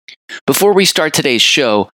Before we start today's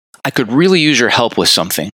show, I could really use your help with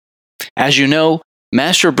something. As you know,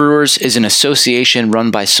 Master Brewers is an association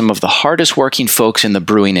run by some of the hardest working folks in the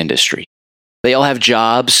brewing industry. They all have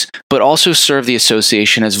jobs, but also serve the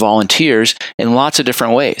association as volunteers in lots of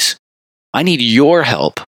different ways. I need your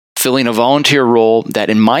help filling a volunteer role that,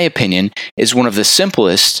 in my opinion, is one of the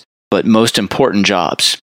simplest but most important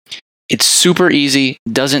jobs. It's super easy,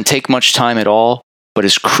 doesn't take much time at all, but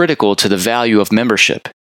is critical to the value of membership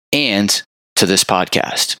and to this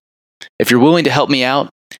podcast. If you're willing to help me out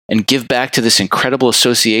and give back to this incredible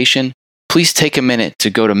association, please take a minute to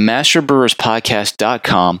go to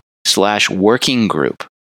masterbrewerspodcast.com/working group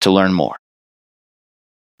to learn more.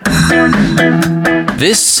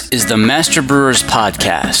 This is the Master Brewers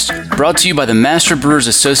Podcast, brought to you by the Master Brewers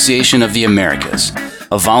Association of the Americas,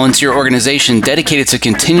 a volunteer organization dedicated to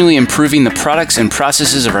continually improving the products and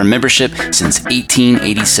processes of our membership since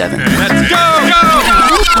 1887. Let's go!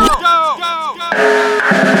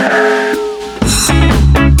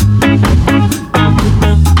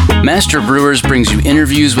 Master Brewers brings you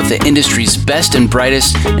interviews with the industry's best and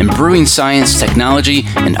brightest in brewing science, technology,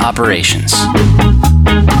 and operations.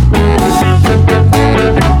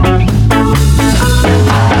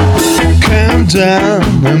 Calm down,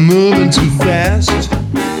 I'm moving too fast.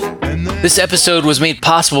 This episode was made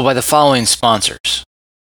possible by the following sponsors.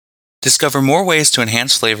 Discover more ways to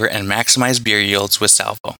enhance flavor and maximize beer yields with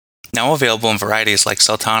Salvo. Now available in varieties like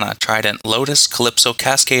Sultana, Trident, Lotus, Calypso,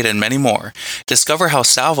 Cascade, and many more. Discover how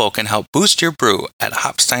Salvo can help boost your brew at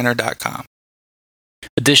hopsteiner.com.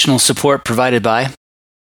 Additional support provided by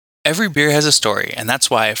Every beer has a story, and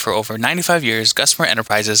that's why, for over 95 years, Gusmer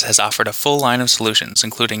Enterprises has offered a full line of solutions,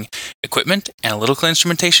 including equipment, analytical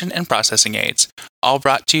instrumentation, and processing aids, all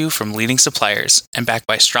brought to you from leading suppliers and backed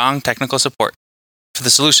by strong technical support. For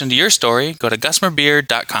the solution to your story, go to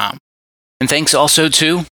gusmerbeer.com. And thanks also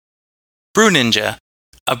to Brew Ninja,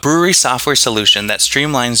 a brewery software solution that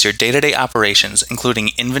streamlines your day-to-day operations,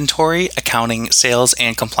 including inventory, accounting, sales,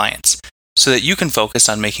 and compliance, so that you can focus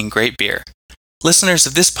on making great beer. Listeners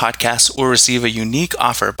of this podcast will receive a unique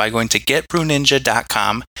offer by going to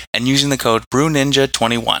getbrewninja.com and using the code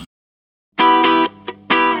BrewNinja21.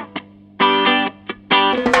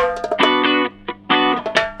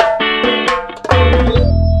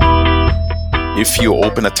 If you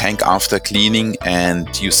open a tank after cleaning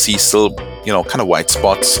and you see still, kind of white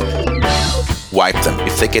spots, wipe them.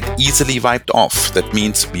 If they get easily wiped off, that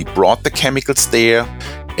means we brought the chemicals there.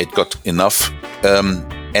 It got enough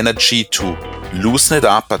energy to loosen it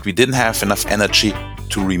up, but we didn't have enough energy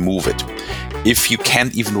to remove it. If you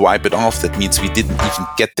can't even wipe it off, that means we didn't even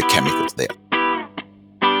get the chemicals there.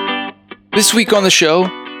 This week on the show,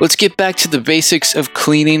 let's get back to the basics of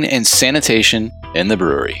cleaning and sanitation in the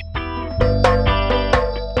brewery.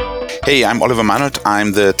 Hey, I'm Oliver Mannert.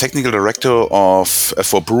 I'm the technical director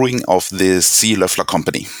for brewing of the C. Löffler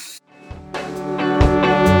company.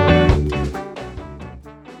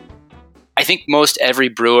 I think most every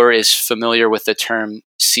brewer is familiar with the term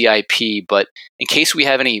CIP, but in case we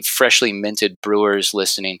have any freshly minted brewers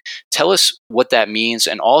listening, tell us what that means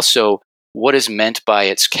and also what is meant by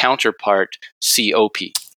its counterpart, COP.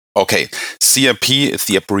 Okay, CIP is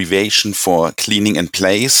the abbreviation for cleaning in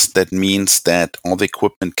place. That means that all the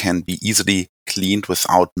equipment can be easily cleaned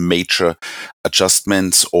without major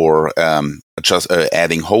adjustments or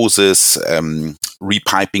adding hoses,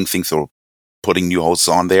 repiping things or putting new hoses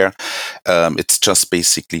on there. It's just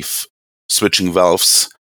basically switching valves,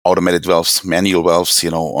 automated valves, manual valves,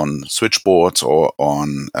 on switchboards or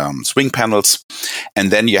on swing panels.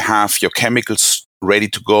 And then you have your chemicals ready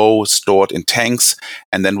to go, stored in tanks.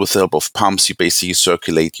 And then with the help of pumps, you basically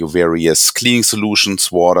circulate your various cleaning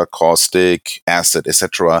solutions, water, caustic, acid,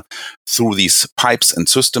 etc., through these pipes and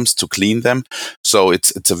systems to clean them. So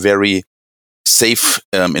it's a very safe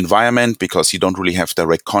environment because you don't really have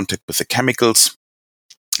direct contact with the chemicals.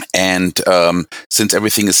 And since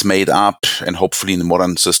everything is made up, and hopefully in the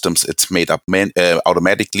modern systems it's made up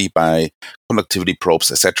automatically by conductivity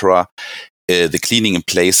probes, etc., the cleaning in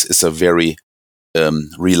place is a very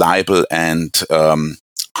reliable and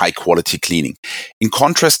high quality cleaning. In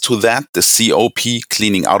contrast to that, the COP,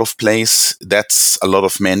 cleaning out of place, that's a lot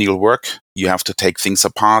of manual work. You have to take things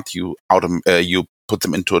apart. You put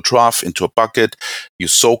them into a trough, into a bucket. You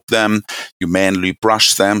soak them. You manually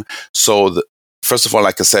brush them. So first of all,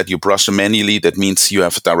 like I said, you brush them manually. That means you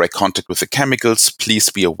have direct contact with the chemicals. Please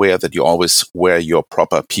be aware that you always wear your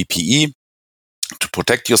proper PPE to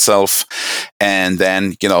protect yourself. And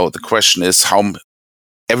then, the question is how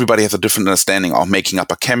everybody has a different understanding of making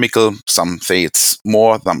up a chemical. Some say it's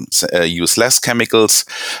more, some use less chemicals.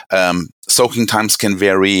 Soaking times can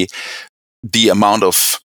vary. The amount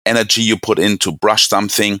of energy you put in to brush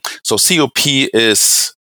something. So COP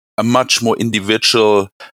is a much more individual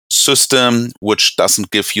system, which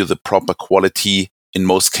doesn't give you the proper quality in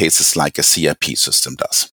most cases like a CIP system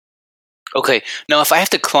does. Okay. Now, if I have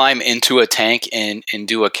to climb into a tank and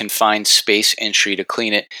do a confined space entry to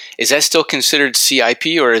clean it, is that still considered CIP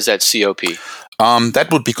or is that COP? That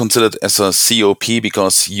would be considered as a COP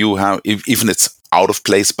because you have, even it's out of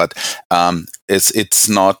place, but it's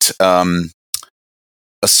not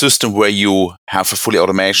a system where you have a fully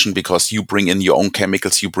automation because you bring in your own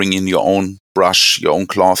chemicals, you bring in your own brush, your own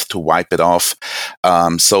cloth to wipe it off.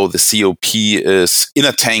 So the COP is in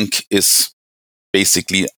a tank is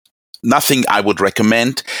basically nothing I would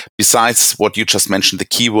recommend besides what you just mentioned, the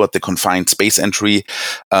keyword, the confined space entry.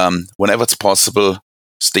 Whenever it's possible,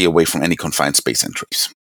 stay away from any confined space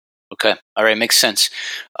entries. Okay. All right. Makes sense.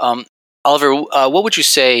 Oliver, what would you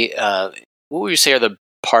say are the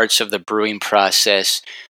parts of the brewing process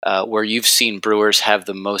where you've seen brewers have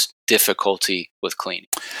the most difficulty with cleaning?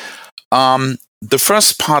 The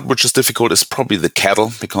first part, which is difficult, is probably the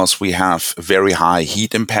kettle because we have very high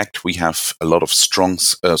heat impact. We have a lot of strong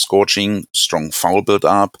scorching, strong foul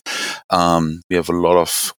build-up. We have a lot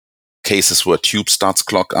of cases where tube starts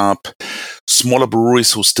clog up. Smaller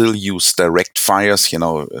breweries who still use direct fires,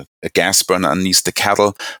 a gas burner underneath the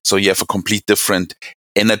kettle. So you have a complete different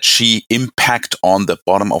energy impact on the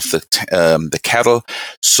bottom of the kettle.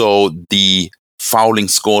 So the fouling,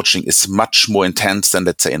 scorching is much more intense than,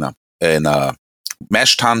 let's say, in a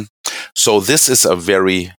mash tun. So this is a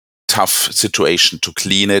very tough situation to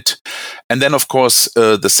clean it. And then, of course,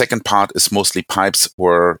 the second part is mostly pipes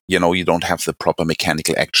where, you don't have the proper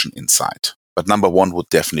mechanical action inside. But number one would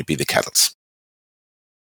definitely be the kettles.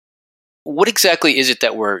 What exactly is it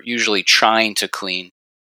that we're usually trying to clean?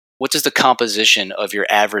 What does the composition of your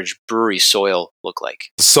average brewery soil look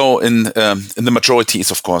like? So in the majority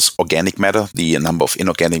is, of course, organic matter. The number of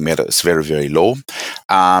inorganic matter is very, very low.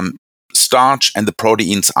 Starch and the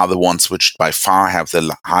proteins are the ones which by far have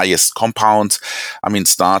the highest compounds. I mean,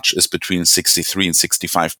 starch is between 63 and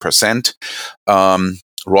 65%.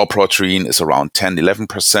 Raw protein is around 10,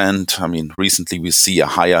 11%. I mean, recently we see a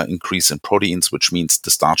higher increase in proteins, which means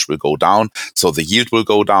the starch will go down. So the yield will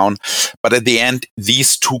go down. But at the end,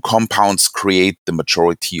 these two compounds create the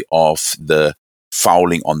majority of the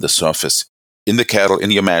fouling on the surface. In the kettle,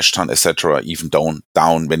 in your mash tun, etc., even down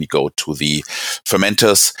when you go to the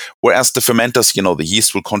fermenters. Whereas the fermenters, the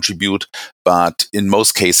yeast will contribute, but in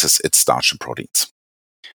most cases, it's starch and proteins.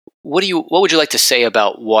 What would you like to say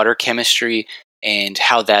about water chemistry and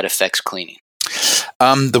how that affects cleaning?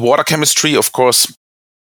 The water chemistry, of course,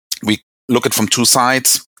 we look at from two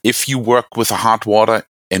sides. If you work with a hard water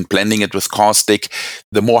and blending it with caustic,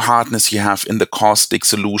 the more hardness you have in the caustic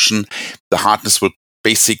solution, the hardness will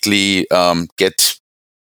basically get,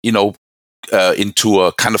 into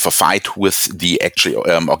a kind of a fight with the actual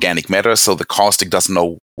organic matter. So the caustic doesn't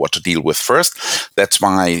know what to deal with first. That's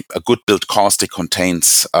why a good built caustic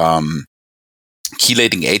contains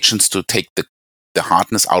chelating agents to take the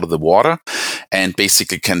hardness out of the water and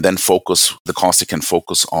basically the caustic can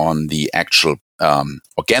focus on the actual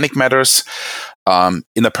organic matters.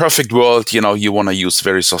 In a perfect world, you want to use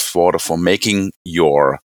very soft water for making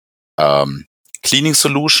your cleaning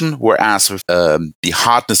solution, whereas the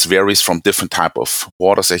hardness varies from different type of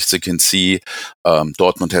waters. As you can see,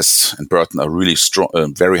 Dortmund and Burton are really strong,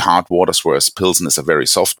 very hard waters, whereas Pilsen is a very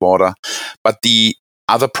soft water. But the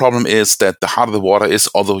other problem is that the harder the water is,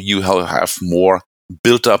 although you have more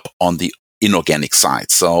built up on the inorganic side.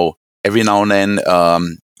 So every now and then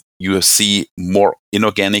you see more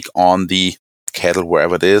inorganic on the kettle,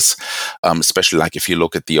 wherever it is, especially like if you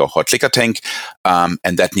look at the hot liquor tank,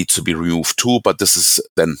 and that needs to be removed too, but this is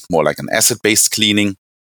then more like an acid-based cleaning.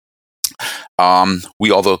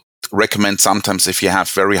 We also recommend sometimes if you have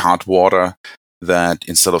very hard water that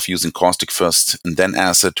instead of using caustic first and then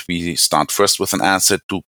acid, we start first with an acid,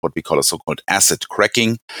 do what we call a so-called acid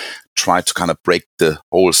cracking, try to kind of break the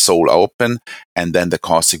whole sole open, and then the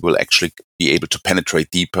caustic will actually be able to penetrate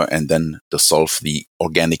deeper and then dissolve the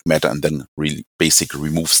organic matter and then really basically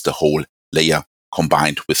removes the whole layer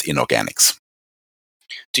combined with inorganics.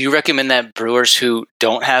 Do you recommend that brewers who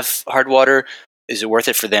don't have hard water, is it worth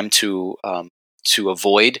it for them to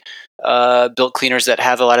avoid built cleaners that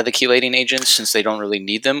have a lot of the chelating agents since they don't really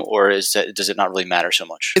need them, or does it not really matter so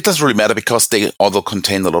much? It doesn't really matter because they also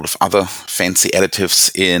contain a lot of other fancy additives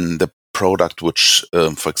in the product, which,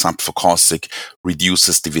 for example, for caustic,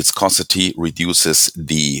 reduces the viscosity, reduces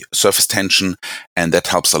the surface tension, and that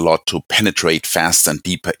helps a lot to penetrate faster and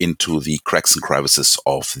deeper into the cracks and crevices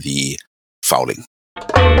of the fouling.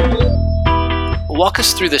 Walk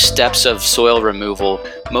us through the steps of soil removal.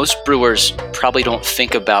 Most brewers probably don't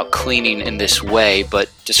think about cleaning in this way,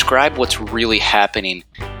 but describe what's really happening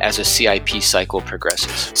as a CIP cycle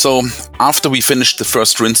progresses. So after we finish the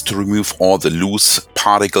first rinse to remove all the loose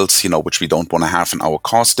particles, which we don't want to have in our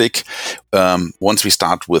caustic, once we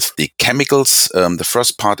start with the chemicals, the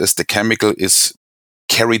first part is the chemical is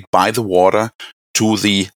carried by the water to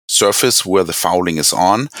the surface where the fouling is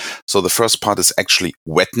on. So the first part is actually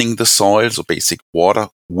wetting the soil. So basic water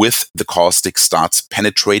with the caustic starts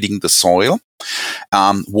penetrating the soil.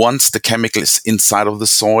 Once the chemical is inside of the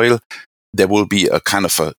soil, there will be a kind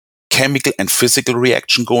of a chemical and physical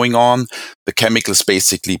reaction going on. The chemical is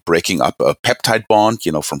basically breaking up a peptide bond,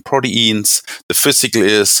 from proteins. The physical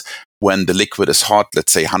is when the liquid is hot,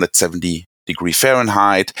 let's say 170 degree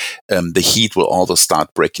Fahrenheit, the heat will also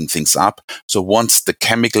start breaking things up. So once the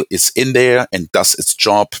chemical is in there and does its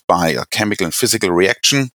job by a chemical and physical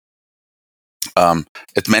reaction,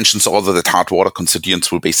 it mentions also that hard water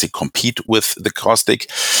constituents will basically compete with the caustic.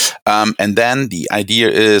 And then the idea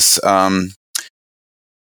is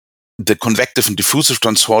the convective and diffusive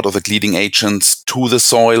transport of the cleaning agents to the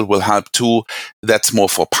soil will help too. That's more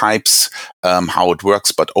for pipes, how it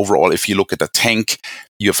works. But overall, if you look at a tank,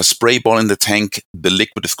 you have a spray ball in the tank. The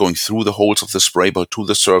liquid is going through the holes of the spray ball to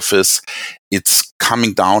the surface. It's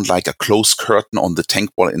coming down like a closed curtain on the tank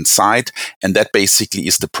wall inside. And that basically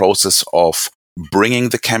is the process of bringing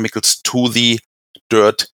the chemicals to the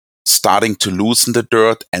dirt, starting to loosen the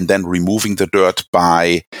dirt, and then removing the dirt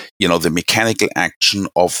by, the mechanical action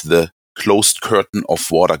of the closed curtain of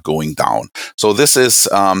water going down. So this is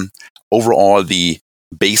overall the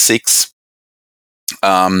basics.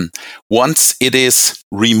 Once it is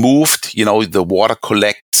removed, the water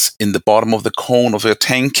collects in the bottom of the cone of your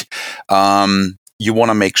tank. You want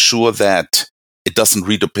to make sure that it doesn't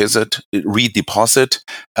redeposit,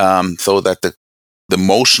 so that the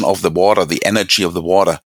motion of the water, the energy of the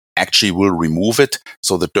water, actually will remove it.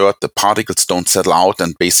 So the dirt, the particles don't settle out,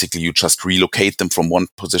 and basically you just relocate them from one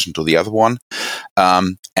position to the other one.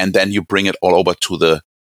 And then you bring it all over to the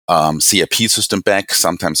CIP system back.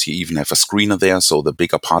 Sometimes you even have a screener there, so the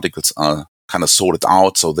bigger particles are kind of sorted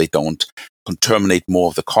out so they don't contaminate more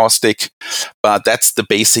of the caustic. But that's the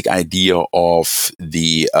basic idea of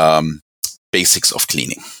the basics of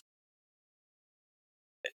cleaning.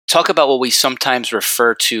 Talk about what we sometimes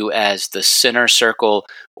refer to as the Sinner circle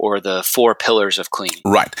or the 4 pillars of cleaning.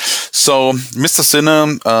 Right. So Mr.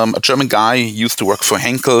 Sinner, a German guy, used to work for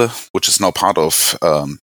Henkel, which is now part of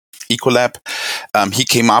Ecolab. He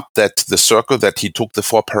came up that the circle that he took the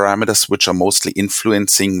 4 parameters, which are mostly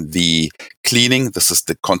influencing the cleaning. This is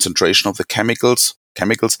the concentration of the chemicals,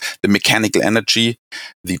 the mechanical energy,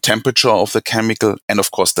 the temperature of the chemical, and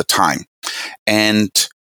of course the time. And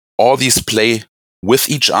all these play with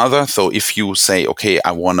each other. So if you say, okay,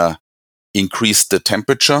 I want to increase the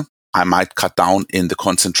temperature, I might cut down in the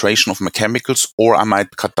concentration of my chemicals, or I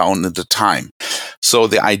might cut down in the time. So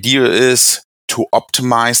the idea is to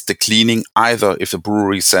optimize the cleaning. Either if the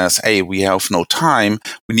brewery says, hey, we have no time,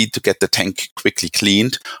 we need to get the tank quickly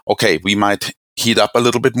cleaned. Okay, we might heat up a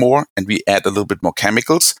little bit more and we add a little bit more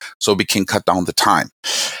chemicals so we can cut down the time.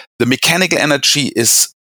 The mechanical energy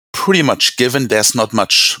is pretty much given. There's not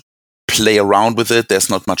much play around with it. There's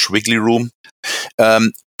not much wiggle room.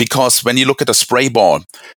 Because when you look at a spray ball,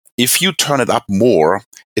 if you turn it up more,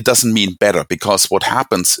 it doesn't mean better, because what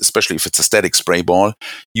happens, especially if it's a static spray ball,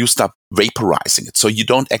 you start vaporizing it. So you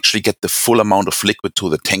don't actually get the full amount of liquid to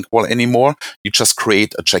the tank wall anymore. You just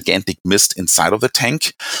create a gigantic mist inside of the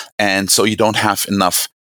tank. And so you don't have enough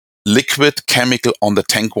liquid chemical on the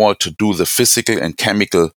tank wall to do the physical and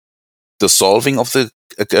chemical dissolving of the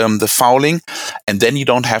fouling, and then you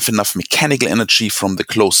don't have enough mechanical energy from the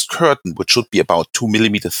closed curtain, which should be about 2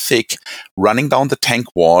 millimeters thick, running down the tank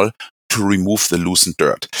wall to remove the loosened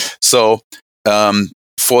dirt. So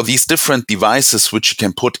for these different devices, which you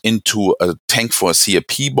can put into a tank for a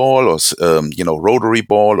CIP ball or rotary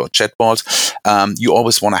ball or jet balls, you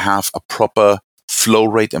always want to have a proper flow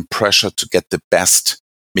rate and pressure to get the best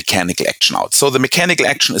mechanical action out. So the mechanical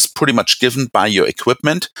action is pretty much given by your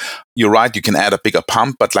equipment. You're right, you can add a bigger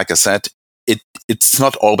pump, but like I said, it's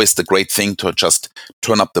not always the great thing to just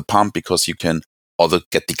turn up the pump, because you can also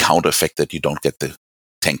get the counter effect that you don't get the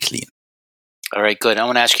tank clean. All right, good. I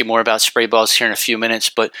want to ask you more about spray balls here in a few minutes,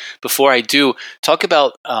 but before I do, talk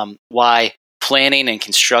about why planning and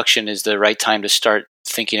construction is the right time to start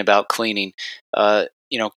thinking about cleaning.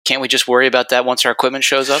 Can't we just worry about that once our equipment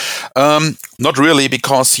shows up? Not really,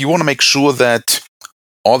 because you want to make sure that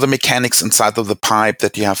all the mechanics inside of the pipe,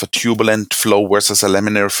 that you have a turbulent flow versus a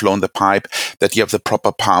laminar flow in the pipe, that you have the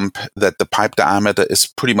proper pump, that the pipe diameter is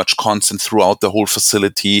pretty much constant throughout the whole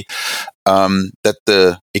facility, that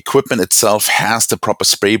the equipment itself has the proper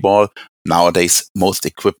spray ball. Nowadays, most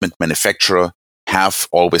equipment manufacturers have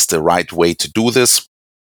always the right way to do this.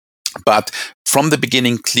 But from the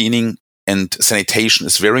beginning, cleaning and sanitation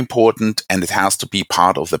is very important, and it has to be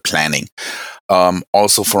part of the planning.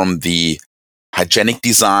 Also from the hygienic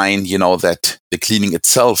design, that the cleaning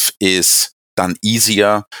itself is done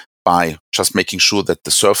easier by just making sure that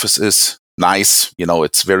the surface is nice.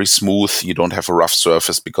 It's very smooth. You don't have a rough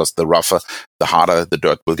surface, because the rougher, the harder the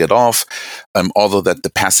dirt will get off. Although that the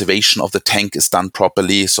passivation of the tank is done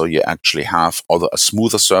properly, so you actually have a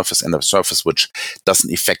smoother surface and a surface which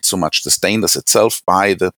doesn't affect so much the stainless itself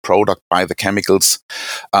by the product, by the chemicals.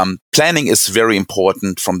 Planning is very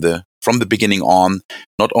important from the beginning on,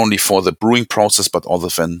 not only for the brewing process, but also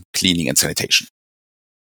for cleaning and sanitation.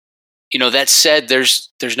 That said, there's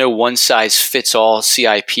no one-size-fits-all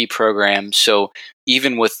CIP program. So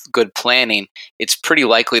even with good planning, it's pretty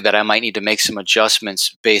likely that I might need to make some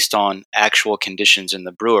adjustments based on actual conditions in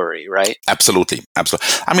the brewery, right? Absolutely.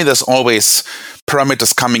 I mean, there's always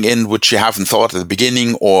parameters coming in which you haven't thought at the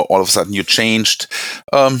beginning, or all of a sudden you changed.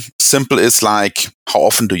 Simple is like, how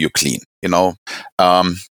often do you clean?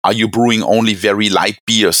 Are you brewing only very light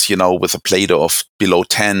beers, with a Plato of below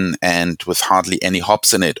 10 and with hardly any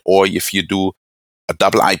hops in it? Or if you do a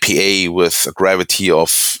double IPA with a gravity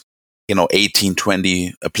of, 18,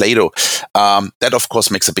 20, a Plato, that of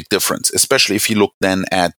course makes a big difference, especially if you look then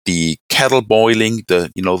at the kettle boiling, the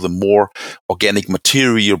more organic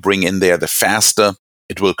material you bring in there, the faster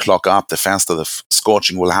it will clog up, the faster the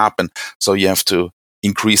scorching will happen. So you have to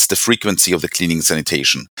increase the frequency of the cleaning and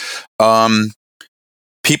sanitation.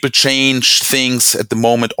 People change things at the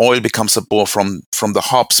moment. Oil becomes from the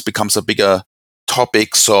hops becomes a bigger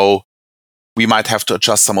topic. So we might have to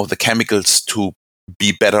adjust some of the chemicals to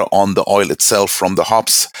be better on the oil itself from the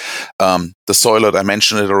hops. The soil, I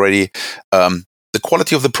mentioned it already. The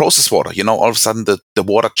quality of the process water, all of a sudden the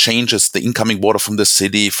water changes, the incoming water from the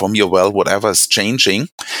city, from your well, whatever is changing,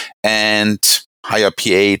 and higher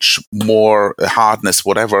pH, more hardness,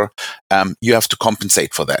 whatever, you have to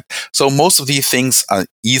compensate for that. So most of these things are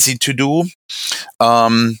easy to do.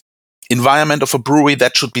 Environment of a brewery,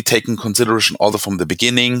 that should be taken consideration also from the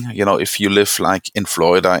beginning. If you live like in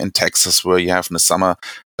Florida, in Texas, where you have in the summer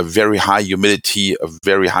a very high humidity, a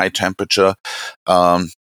very high temperature,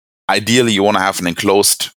 ideally you want to have an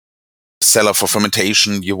enclosed cellar for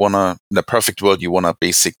fermentation. You want to, in a perfect world, you want to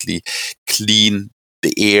basically clean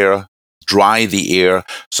the air, dry the air,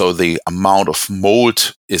 so the amount of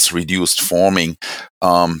mold is reduced forming.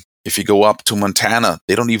 If you go up to Montana,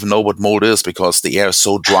 they don't even know what mold is, because the air is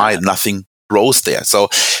so dry, nothing grows there. So,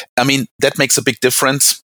 I mean, that makes a big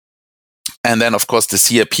difference. And then, of course, the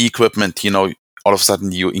CIP equipment, all of a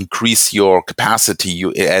sudden you increase your capacity,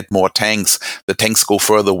 you add more tanks, the tanks go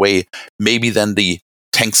further away. Maybe then the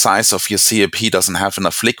tank size of your CIP doesn't have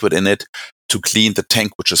enough liquid in it to clean the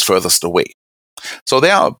tank which is furthest away. So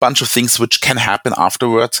there are a bunch of things which can happen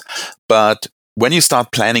afterwards, but when you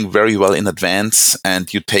start planning very well in advance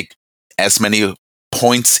and you take as many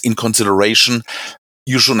points in consideration,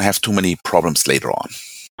 you shouldn't have too many problems later on.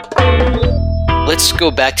 Let's go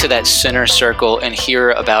back to that center circle and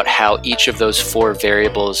hear about how each of those 4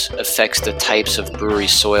 variables affects the types of brewery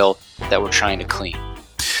soil that we're trying to clean.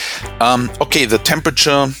 Okay, the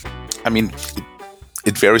temperature, I mean,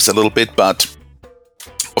 it varies a little bit, but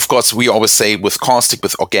of course, we always say with caustic,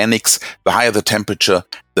 with organics, the higher the temperature,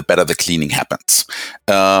 the better the cleaning happens.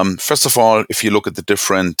 First of all, if you look at the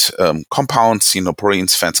different compounds,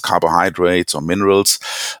 proteins, fats, carbohydrates, or minerals,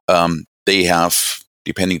 they have,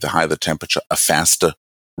 depending the higher the temperature, a faster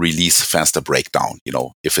release, faster breakdown.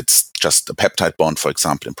 If it's just a peptide bond, for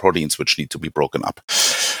example, in proteins which need to be broken up.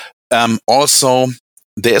 Also,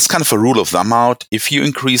 there's kind of a rule of thumb out. If you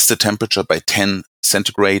increase the temperature by 10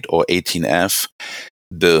 centigrade or 18 F,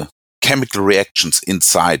 the chemical reactions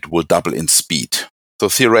inside will double in speed. So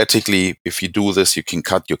theoretically, if you do this, you can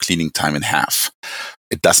cut your cleaning time in half.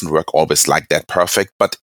 It doesn't work always like that perfect,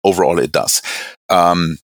 but overall it does.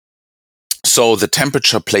 So the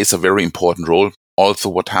temperature plays a very important role. Also,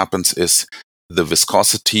 what happens is the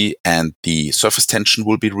viscosity and the surface tension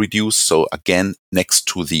will be reduced. So again, next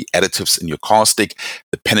to the additives in your caustic,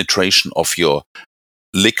 the penetration of your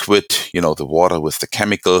liquid, the water with the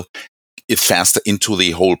chemical, is faster into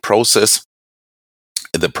the whole process.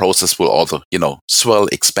 The process will also, swell,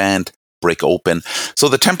 expand, break open. So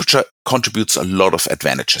the temperature contributes a lot of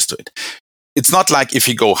advantages to it. it's not like if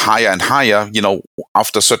you go higher and higher,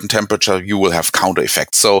 after a certain temperature, you will have counter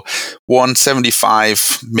effects. So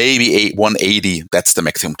 175, maybe 180, that's the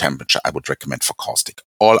maximum temperature I would recommend for caustic.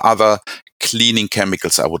 All other cleaning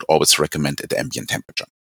chemicals, I would always recommend at ambient temperature.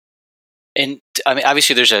 And I mean,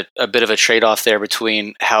 obviously, there's a bit of a trade-off there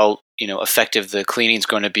between how effective the cleaning is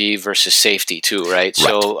going to be versus safety too, right?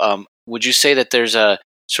 So, would you say that there's a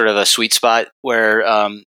sort of a sweet spot where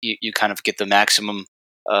you kind of get the maximum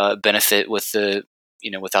benefit with the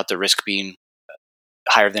without the risk being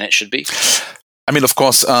higher than it should be? I mean, of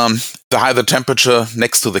course, the higher the temperature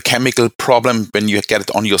next to the chemical problem when you get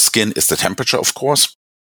it on your skin is the temperature, of course.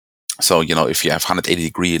 So, if you have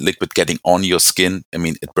 180-degree liquid getting on your skin, I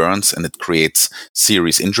mean, it burns and it creates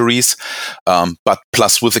serious injuries. But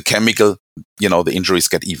plus with the chemical, the injuries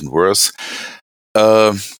get even worse.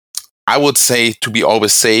 I would say to be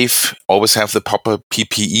always safe, always have the proper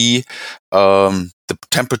PPE. The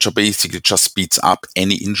temperature basically just speeds up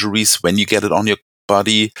any injuries when you get it on your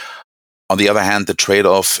body. On the other hand, the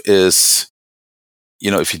trade-off is,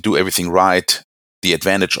 if you do everything right, the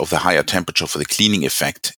advantage of the higher temperature for the cleaning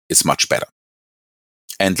effect is much better.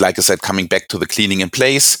 And like I said, coming back to the cleaning in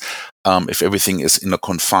place, if everything is in a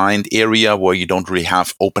confined area where you don't really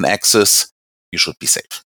have open access, you should be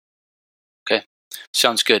safe. Okay,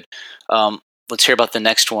 sounds good. Let's hear about the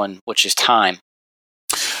next one, which is time.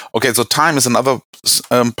 Okay, so time is another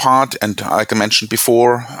part, and like I mentioned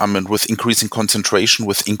before, with increasing concentration,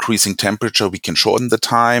 with increasing temperature, we can shorten the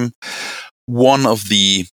time. One of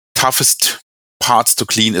the toughest parts to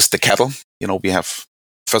clean is the kettle. We have,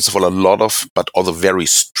 first of all, a lot of, but also very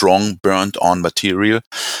strong burnt on material.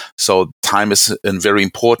 So time is very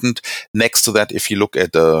important. Next to that, if you look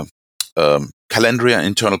at the calandria,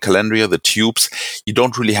 internal calandria, the tubes, you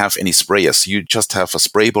don't really have any sprayers. You just have a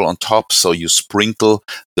spray ball on top. So you sprinkle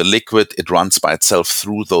the liquid. It runs by itself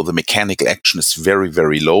through, though the mechanical action is very,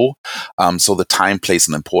 very low. So the time plays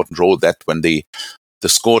an important role that when the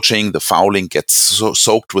scorching, the fouling gets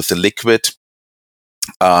soaked with the liquid.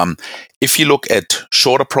 If you look at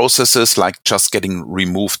shorter processes, like just getting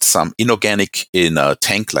removed some inorganic in a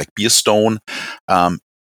tank like beer stone, a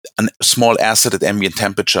small acid at ambient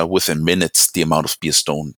temperature within minutes, the amount of beer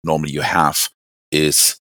stone normally you have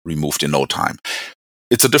is removed in no time.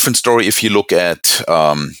 It's a different story if you look at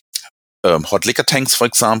hot liquor tanks, for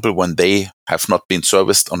example, when they have not been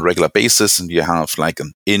serviced on a regular basis and you have like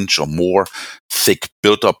an inch or more thick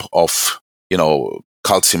buildup of,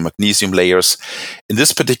 calcium, magnesium layers. In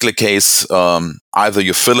this particular case, either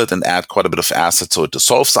you fill it and add quite a bit of acid so it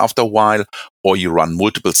dissolves after a while, or you run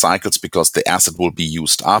multiple cycles because the acid will be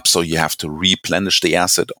used up, so you have to replenish the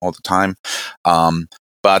acid all the time.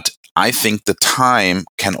 But I think the time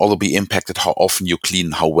can also be impacted how often you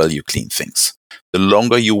clean, how well you clean things. The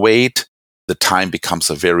longer you wait, the time becomes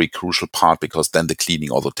a very crucial part because then the cleaning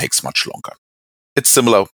also takes much longer. It's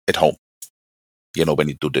similar at home, when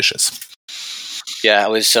you do dishes. Yeah, I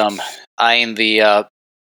was eyeing the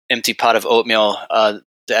empty pot of oatmeal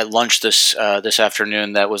at lunch this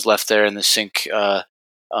afternoon that was left there in the sink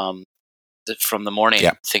from the morning,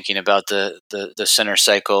 thinking about the center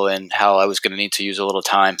cycle and how I was going to need to use a little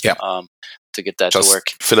time to get that just to work.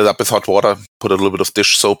 Fill it up with hot water, put a little bit of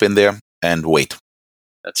dish soap in there, and wait.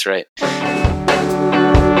 That's right.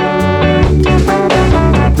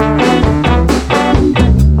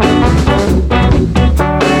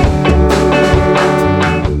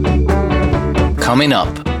 Coming up.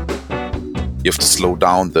 You have to slow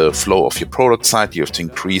down the flow of your product side. You have to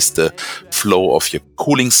increase the flow of your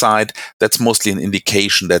cooling side. That's mostly an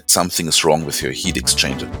indication that something is wrong with your heat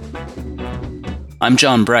exchanger. I'm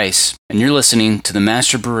John Bryce, and you're listening to the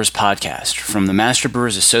Master Brewers Podcast from the Master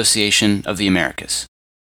Brewers Association of the Americas.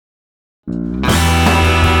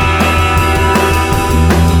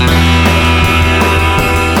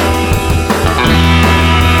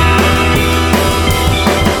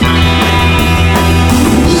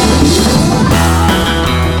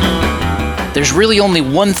 There's really only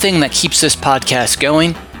one thing that keeps this podcast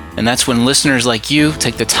going, and that's when listeners like you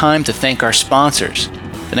take the time to thank our sponsors.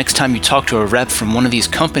 The next time you talk to a rep from one of these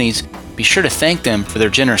companies, be sure to thank them for their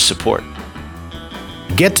generous support.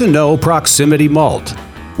 Get to know Proximity Malt.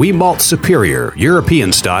 We malt superior,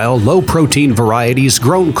 European-style, low-protein varieties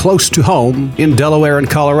grown close to home in Delaware and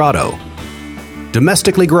Colorado.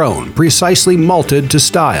 Domestically grown, precisely malted to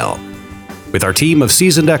style. With our team of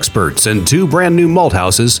seasoned experts and 2 brand new malt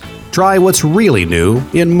houses, try what's really new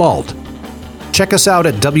in malt. Check us out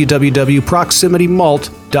at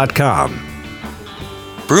www.proximitymalt.com.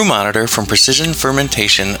 Brew Monitor from Precision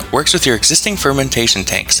Fermentation works with your existing fermentation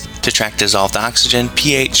tanks to track dissolved oxygen,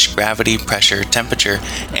 pH, gravity, pressure, temperature,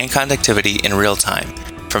 and conductivity in real time.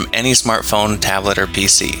 from any smartphone, tablet, or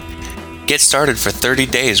PC. Get started for 30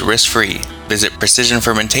 days risk-free. Visit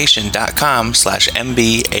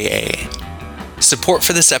precisionfermentation.com/MBAA. Support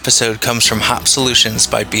for this episode comes from Hop Solutions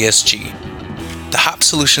by BSG. The Hop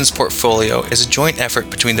Solutions portfolio is a joint effort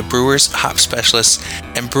between the brewers, hop specialists,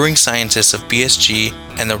 and brewing scientists of BSG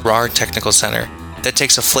and the RAR Technical Center that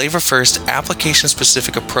takes a flavor-first,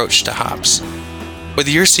 application-specific approach to hops.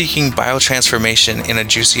 Whether you're seeking biotransformation in a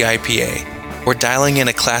juicy IPA or dialing in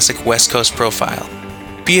a classic West Coast profile,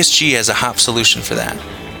 BSG has a hop solution for that.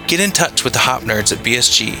 Get in touch with the hop nerds at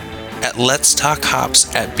BSG at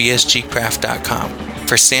letstalkhops@bsgcraft.com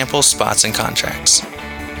for samples, spots, and contracts.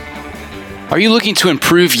 Are you looking to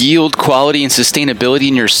improve yield, quality, and sustainability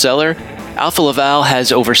in your cellar? Alfa Laval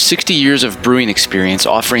has over 60 years of brewing experience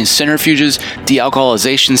offering centrifuges,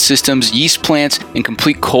 dealcoholization systems, yeast plants, and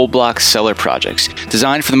complete cold block cellar projects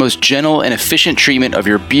designed for the most gentle and efficient treatment of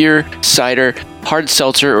your beer, cider, hard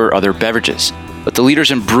seltzer, or other beverages. Let the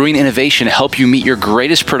leaders in brewing innovation help you meet your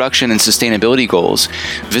greatest production and sustainability goals.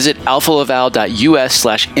 Visit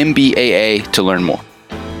alfalaval.us/MBAA to learn more.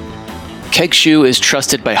 KegShoe is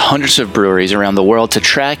trusted by hundreds of breweries around the world to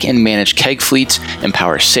track and manage keg fleets,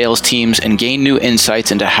 empower sales teams, and gain new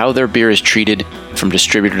insights into how their beer is treated from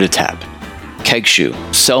distributor to tap. KegShoe.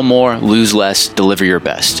 Sell more, lose less, deliver your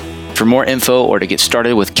best. For more info or to get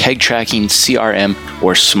started with keg tracking, CRM,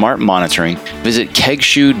 or smart monitoring, visit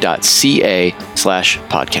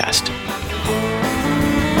kegshoe.ca/podcast.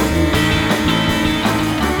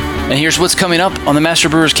 And here's what's coming up on the Master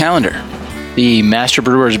Brewers calendar. The Master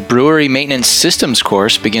Brewers Brewery Maintenance Systems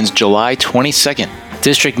course begins July 22nd.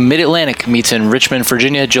 District Mid-Atlantic meets in Richmond,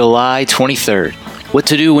 Virginia, July 23rd. What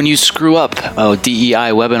to do when you screw up? A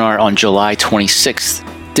DEI webinar on July 26th.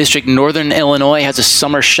 District Northern Illinois has a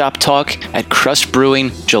summer shop talk at Crust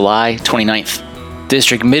Brewing, July 29th.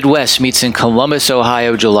 District Midwest meets in Columbus,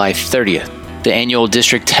 Ohio, July 30th. The annual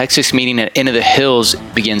District Texas meeting at Inn of the Hills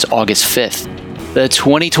begins August 5th. The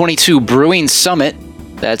 2022 Brewing Summit,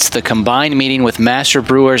 that's the combined meeting with Master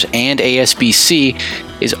Brewers and ASBC,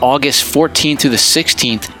 is August 14th through the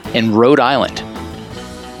 16th in Rhode Island.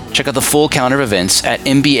 Check out the full calendar of events at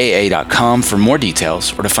mbaa.com for more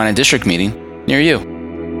details or to find a district meeting near you.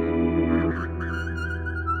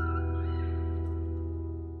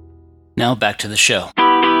 Now back to the show.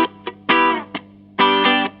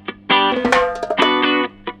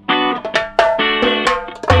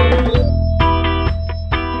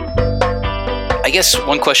 I guess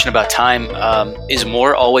one question about time, is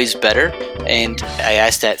more always better? And I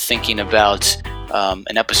asked that thinking about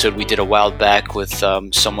an episode we did a while back with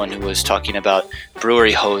someone who was talking about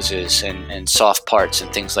brewery hoses and soft parts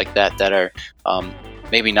and things like that that are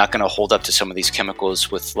maybe not going to hold up to some of these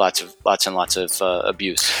chemicals with lots and lots of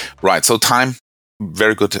abuse. Right. So time,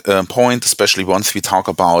 very good point, especially once we talk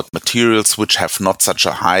about materials which have not such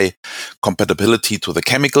a high compatibility to the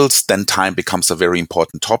chemicals, then time becomes a very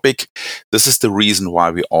important topic. This is the reason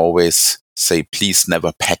why we always say, please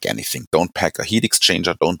never pack anything. Don't pack a heat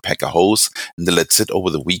exchanger, don't pack a hose, and then let it sit over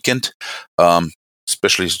the weekend.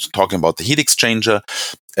 Especially talking about the heat exchanger.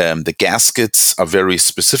 The gaskets are very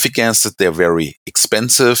specific gaskets. They're very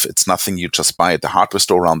expensive. It's nothing you just buy at the hardware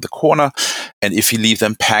store around the corner. And if you leave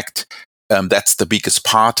them packed, that's the biggest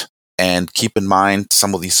part. And keep in mind,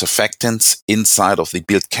 some of these surfactants inside of the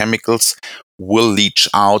built chemicals will leach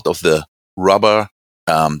out of the rubber,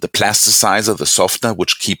 the plasticizer, the softener,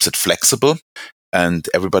 which keeps it flexible. And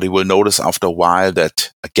everybody will notice after a while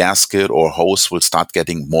that a gasket or hose will start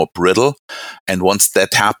getting more brittle. And once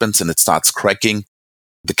that happens and it starts cracking,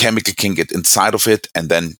 the chemical can get inside of it, and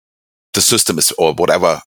then the system is, or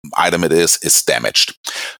whatever item it is damaged.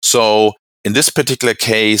 So in this particular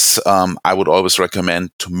case, I would always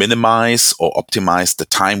recommend to minimize or optimize the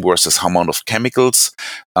time versus amount of chemicals.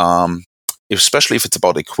 Especially if it's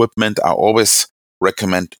about equipment, I always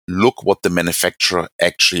recommend look what the manufacturer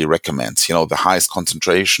actually recommends. You know, the highest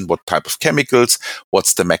concentration, what type of chemicals,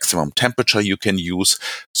 what's the maximum temperature you can use,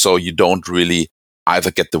 so you don't really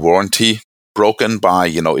either get the warranty broken by,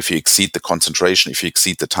 if you exceed the concentration, if you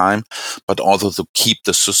exceed the time, but also to keep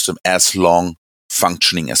the system as long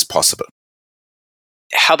functioning as possible.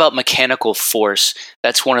 How about mechanical force?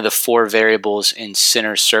 That's one of the 4 variables in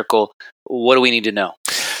center circle. What do we need to know?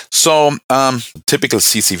 So typical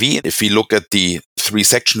CCV, if we look at the 3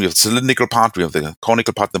 sections, we have the cylindrical part, we have the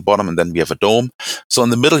conical part at the bottom, and then we have a dome. So in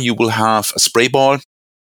the middle, you will have a spray ball.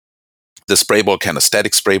 The spray ball can a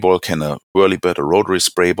static spray ball, can a whirlybit, a rotary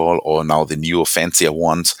spray ball, or now the newer, fancier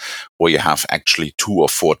ones where you have actually 2 or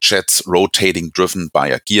 4 jets rotating, driven by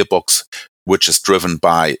a gearbox, which is driven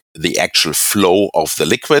by the actual flow of the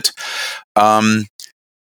liquid. When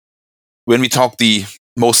we talk the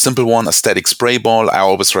most simple one, a static spray ball. I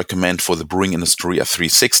always recommend for the brewing industry a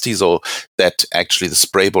 360, so that actually the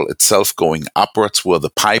spray ball itself going upwards where the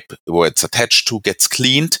pipe where it's attached to gets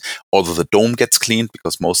cleaned, although the dome gets cleaned,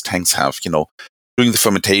 because most tanks have, during the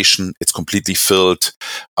fermentation, it's completely filled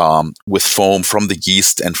with foam from the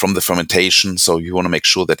yeast and from the fermentation. So you want to make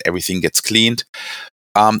sure that everything gets cleaned.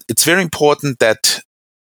 It's very important that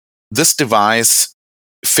this device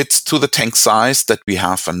fits to the tank size, that we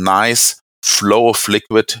have a nice flow of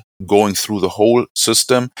liquid going through the whole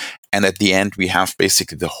system. And at the end, we have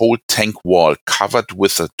basically the whole tank wall covered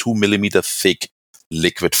with a 2 millimeter thick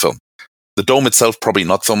liquid film. The dome itself, probably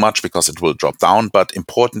not so much because it will drop down, but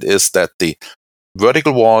important is that the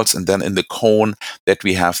vertical walls and then in the cone that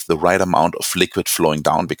we have the right amount of liquid flowing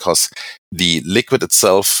down, because the liquid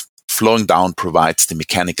itself flowing down provides the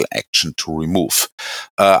mechanical action to remove.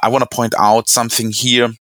 I want to point out something here.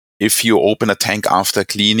 If you open a tank after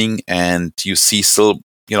cleaning and you see still,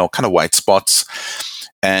 kind of white spots,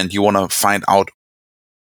 and you want to find out,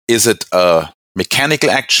 is it a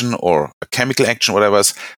mechanical action or a chemical action, whatever it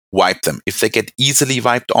is, wipe them. If they get easily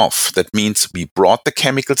wiped off, that means we brought the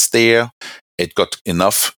chemicals there. It got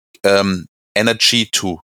enough energy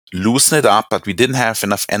to loosen it up, but we didn't have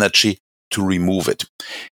enough energy to remove it.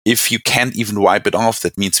 If you can't even wipe it off,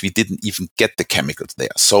 that means we didn't even get the chemicals there.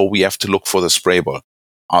 So we have to look for the spray ball.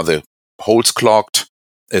 Are the holes clogged?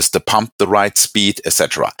 Is the pump the right speed,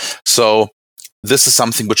 etc.? So this is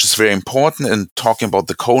something which is very important. And talking about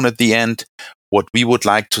the cone at the end, what we would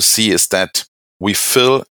like to see is that we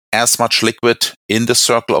fill as much liquid in the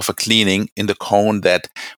circle of a cleaning in the cone that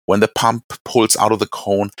when the pump pulls out of the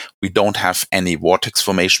cone, we don't have any vortex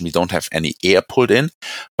formation, we don't have any air pulled in,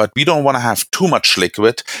 but we don't want to have too much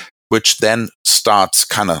liquid, which then starts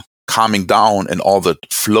kind of calming down and all the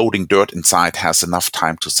floating dirt inside has enough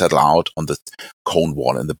time to settle out on the cone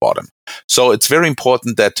wall in the bottom. So it's very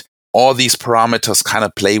important that all these parameters kind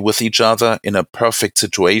of play with each other in a perfect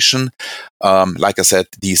situation. Like I said,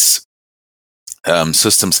 these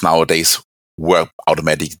systems nowadays were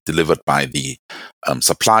automatically delivered by the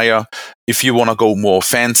supplier. If you want to go more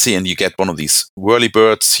fancy and you get one of these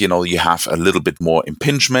whirlybirds, you have a little bit more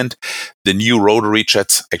impingement. The new rotary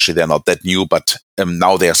jets, actually they're not that new, but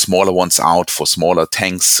now there are smaller ones out for smaller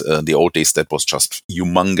tanks. The old days that was just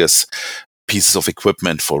humongous pieces of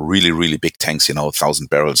equipment for really, really big tanks, 1,000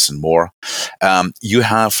 barrels and more. You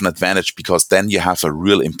have an advantage because then you have a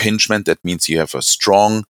real impingement. That means you have a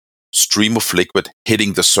strong stream of liquid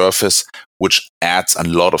hitting the surface, which adds a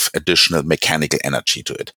lot of additional mechanical energy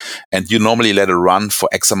to it. And you normally let it run for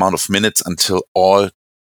X amount of minutes until all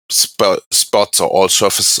spots or all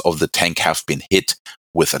surfaces of the tank have been hit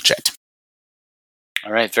with a jet.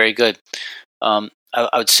 All right, very good. I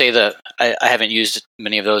would say that I haven't used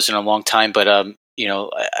many of those in a long time, but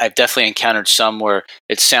I've definitely encountered some where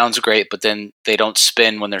it sounds great, but then they don't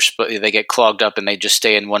spin when they get clogged up and they just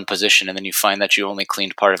stay in one position, and then you find that you only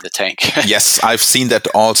cleaned part of the tank. Yes, I've seen that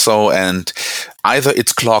also, and either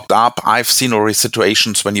it's clogged up. I've seen already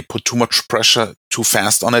situations when you put too much pressure too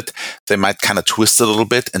fast on it, they might kind of twist a little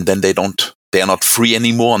bit, and then they are not free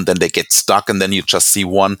anymore, and then they get stuck, and then you just see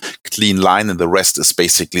one clean line, and the rest is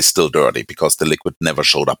basically still dirty because the liquid never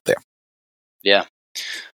showed up there. Yeah.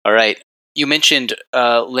 All right. You mentioned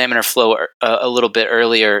laminar flow a little bit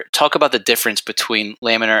earlier. Talk about the difference between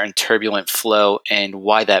laminar and turbulent flow and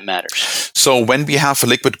why that matters. So when we have a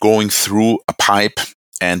liquid going through a pipe,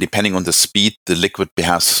 and depending on the speed, the liquid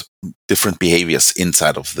has different behaviors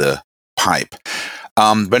inside of the pipe.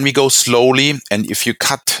 When we go slowly, and if you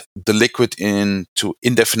cut the liquid into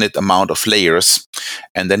indefinite amount of layers,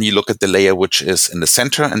 and then you look at the layer which is in the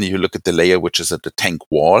center, and you look at the layer which is at the tank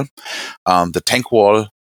wall, the tank wall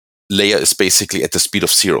layer is basically at the speed of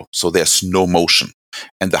 0. So there's no motion.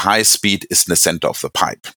 And the highest speed is in the center of the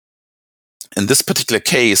pipe. In this particular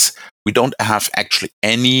case, we don't have actually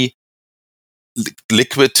any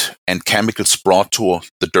liquid and chemicals brought to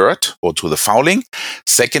the dirt or to the fouling.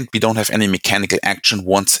 Second, we don't have any mechanical action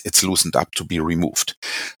once it's loosened up to be removed.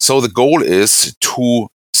 So the goal is to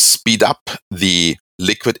speed up the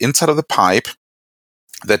liquid inside of the pipe,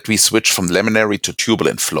 that we switch from laminary to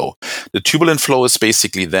turbulent flow. The turbulent flow is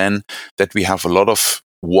basically then that we have a lot of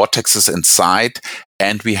vortexes inside,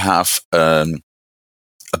 and we have a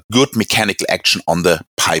good mechanical action on the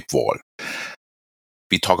pipe wall.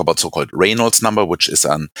 We talk about so-called Reynolds number, which is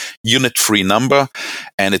an unit-free number,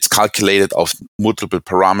 and it's calculated of multiple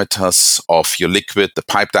parameters of your liquid, the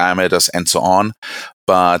pipe diameters, and so on.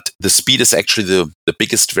 But the speed is actually the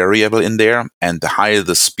biggest variable in there, and the higher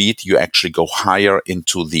the speed, you actually go higher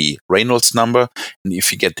into the Reynolds number. And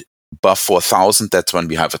if you get above 4,000, that's when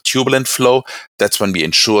we have a turbulent flow. That's when we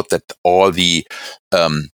ensure that all the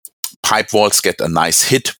pipe walls get a nice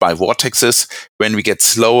hit by vortexes. When we get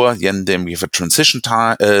slower, then we have a transition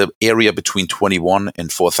time area between 21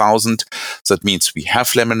 and 4,000. So that means we have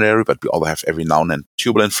laminary, but we also have every now and then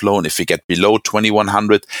turbulent flow. And if we get below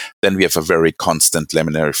 2100, then we have a very constant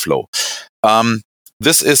laminary flow.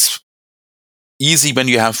 This is easy when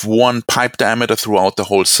you have one pipe diameter throughout the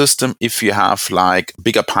whole system. If you have like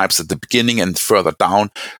bigger pipes at the beginning and further down,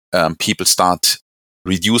 people start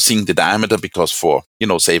reducing the diameter because for,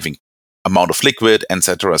 saving amount of liquid,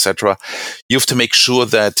 etc., etc. You have to make sure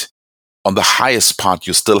that on the highest part,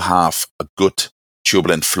 you still have a good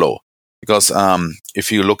turbulent flow. Because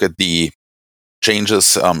if you look at the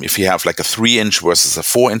changes, if you have like a 3-inch versus a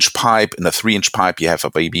 4-inch pipe, in a 3-inch pipe, you have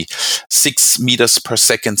a maybe 6 meters per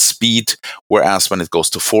second speed, whereas when it goes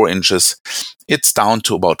to 4 inches, it's down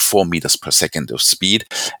to about 4 meters per second of speed.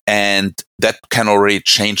 And that can already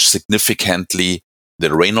change significantly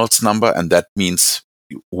the Reynolds number, and that means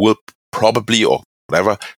you will probably, or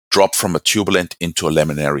whatever, drop from a turbulent into a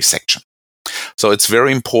laminary section. So it's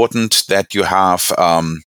very important that you have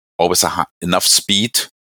always enough speed.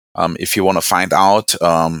 If you want to find out,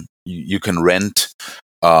 you can rent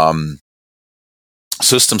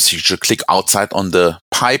systems. You should click outside on the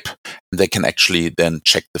pipe, and they can actually then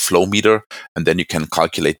check the flow meter, and then you can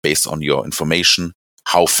calculate based on your information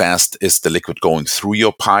how fast is the liquid going through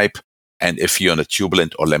your pipe, and if you're in a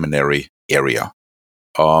turbulent or laminary area.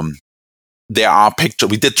 There are pictures.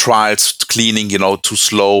 We did trials cleaning, too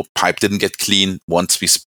slow. Pipe didn't get clean. Once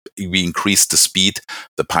we increased the speed,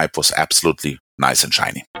 the pipe was absolutely nice and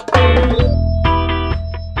shiny.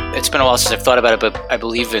 It's been a while since I've thought about it, but I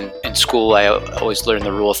believe in school I always learned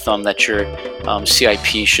the rule of thumb that your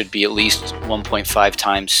CIP should be at least 1.5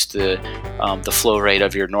 times the flow rate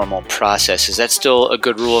of your normal process. Is that still a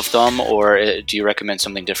good rule of thumb, or do you recommend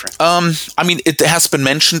something different? It has been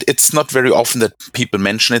mentioned. It's not very often that people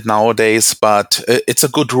mention it nowadays, but it's a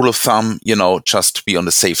good rule of thumb, just to be on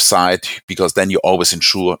the safe side, because then you always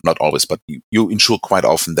ensure, not always, but you ensure quite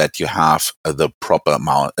often that you have the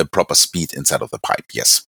proper speed inside of the pipe.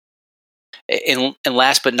 Yes. And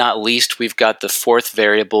last but not least, we've got the fourth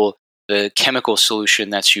variable, the chemical solution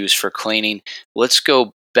that's used for cleaning. Let's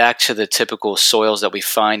go back to the typical soils that we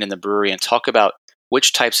find in the brewery and talk about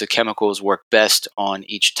which types of chemicals work best on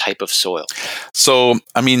each type of soil. So,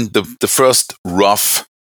 the first rough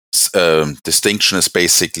distinction is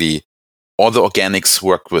basically all the organics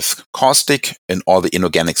work with caustic and all the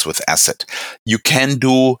inorganics with acid. You can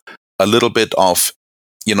do a little bit of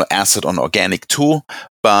acid on organic too,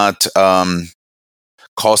 but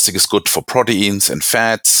caustic is good for proteins and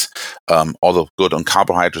fats, although good on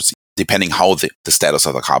carbohydrates, depending how the status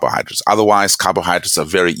of the carbohydrates. Otherwise, carbohydrates are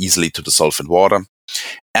very easily to dissolve in water.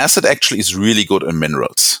 Acid actually is really good in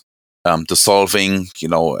minerals. Dissolving,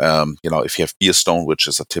 if you have beer stone, which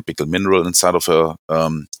is a typical mineral inside of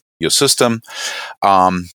your system.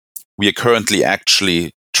 We are currently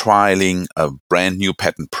actually trialing a brand new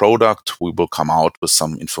patent product. We will come out with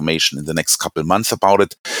some information in the next couple of months about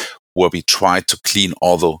it, where we try to clean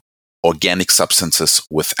all the organic substances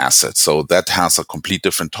with acid. So that has a complete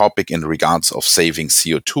different topic in regards of saving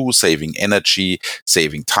CO2, saving energy,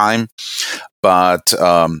 saving time. But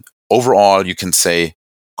overall, you can say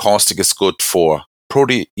caustic is good for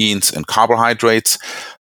proteins and carbohydrates.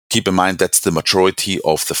 Keep in mind that's the majority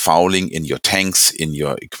of the fouling in your tanks, in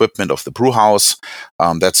your equipment of the brew house.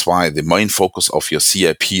 That's why the main focus of your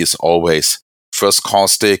CIP is always first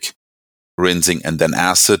caustic, rinsing, and then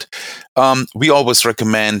acid. We always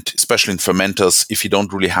recommend, especially in fermenters, if you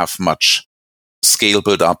don't really have much scale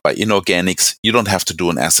built up by inorganics, you don't have to do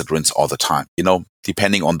an acid rinse all the time.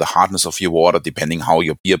 Depending on the hardness of your water, depending how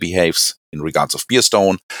your beer behaves in regards of beer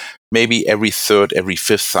stone, maybe every third, every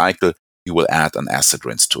fifth cycle, you will add an acid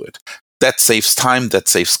rinse to it. That saves time, that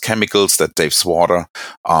saves chemicals, that saves water.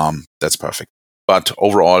 That's perfect. But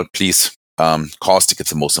overall, please, caustic is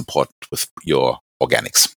the most important with your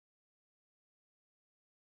organics.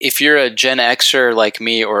 If you're a Gen Xer like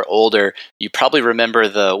me or older, you probably remember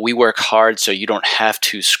the "We work hard so you don't have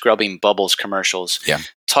to" scrubbing bubbles commercials. Yeah.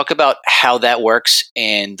 Talk about how that works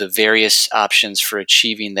and the various options for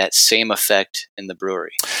achieving that same effect in the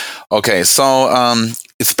brewery. Okay, so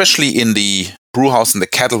especially in the brew house and the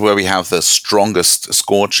kettle where we have the strongest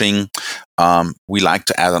scorching, we like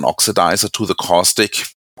to add an oxidizer to the caustic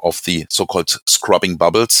of the so-called scrubbing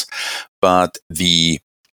bubbles. But the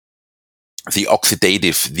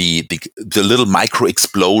oxidative, the little micro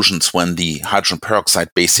explosions when the hydrogen peroxide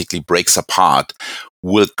basically breaks apart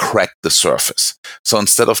will crack the surface. So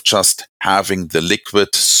instead of just having the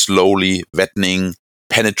liquid slowly wettening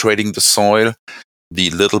penetrating the soil. The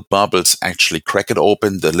little bubbles actually crack it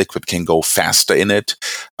open. The liquid can go faster in it.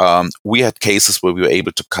 We had cases where we were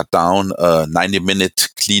able to cut down a 90-minute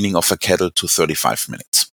cleaning of a kettle to 35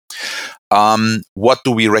 minutes. What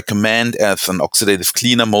do we recommend as an oxidative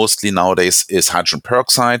cleaner mostly nowadays is hydrogen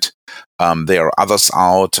peroxide. There are others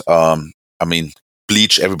out.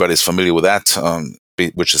 Bleach, everybody's familiar with that,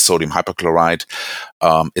 which is sodium hypochlorite.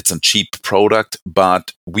 It's a cheap product,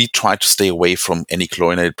 but we try to stay away from any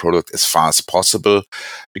chlorinated product as far as possible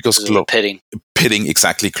because pitting,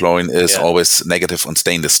 exactly, chlorine is always negative on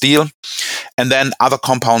stainless steel. And then other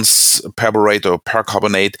compounds, perborate or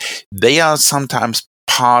percarbonate, they are sometimes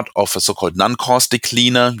part of a so-called non-caustic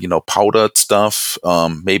cleaner, powdered stuff.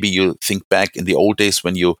 Maybe you think back in the old days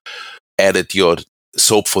when you added your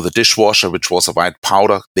soap for the dishwasher, which was a white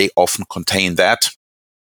powder. They often contain that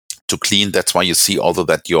to clean. That's why you see also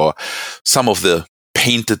that some of the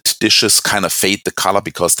painted dishes kind of fade the color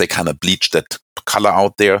because they kind of bleach that color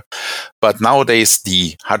out there. But nowadays,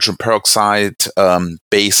 the hydrogen peroxide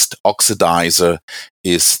based oxidizer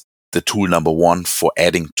is the tool number one for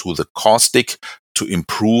adding to the caustic to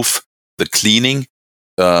improve the cleaning.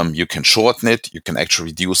 You can shorten it. You can actually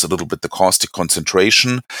reduce a little bit the caustic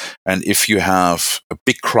concentration. And if you have a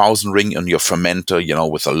big Krausen ring on your fermenter,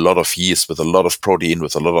 with a lot of yeast, with a lot of protein,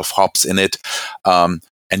 with a lot of hops in it, and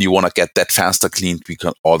you want to get that faster cleaned, we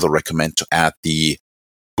can also recommend to add the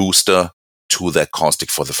booster to that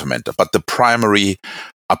caustic for the fermenter. But the primary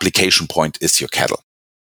application point is your kettle.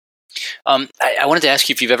 I wanted to ask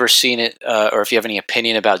you if you've ever seen it, or if you have any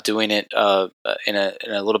opinion about doing it in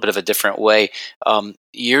a little bit of a different way.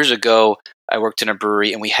 Years ago, I worked in a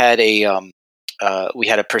brewery, and we had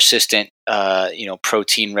a persistent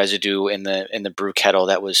protein residue in the brew kettle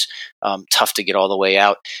that was tough to get all the way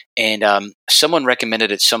out. And someone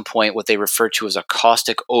recommended at some point what they referred to as a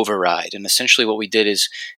caustic override. And essentially what we did is,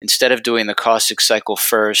 instead of doing the caustic cycle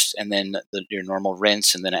first and then your normal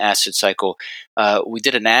rinse and then an acid cycle, we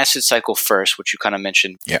did an acid cycle first, which you kind of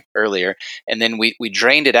mentioned earlier. And then we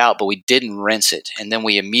drained it out, but we didn't rinse it. And then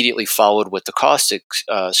we immediately followed with the caustic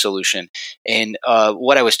solution. And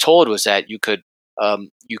what I was told was that you could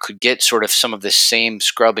get sort of some of the same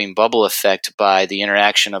scrubbing bubble effect by the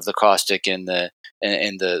interaction of the caustic and the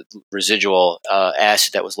residual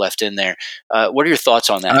acid that was left in there. What are your thoughts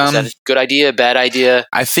on that? Is that a good idea, bad idea?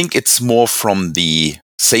 I think it's more from the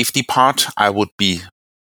safety part. I would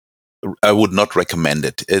not recommend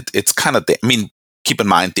it. It's kind of, keep in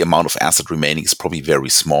mind the amount of acid remaining is probably very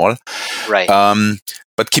small. Right.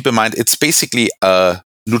 But keep in mind, it's basically a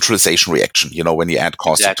neutralization reaction, when you add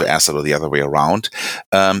caustic to acid or the other way around.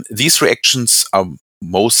 These reactions are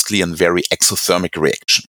mostly a very exothermic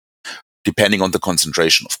reaction, depending on the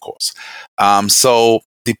concentration, of course.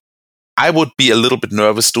 I would be a little bit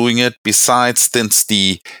nervous doing it. Besides, since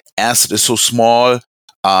the acid is so small,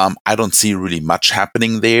 I don't see really much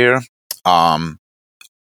happening there. I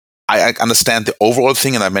understand the overall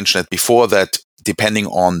thing, and I mentioned it before, that depending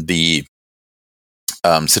on the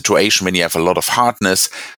situation, when you have a lot of hardness,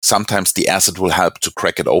 sometimes the acid will help to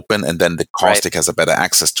crack it open, and then the caustic has a better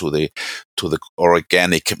access to the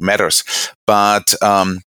organic matters. But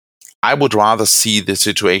I would rather see the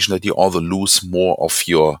situation that you also lose more of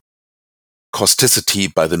your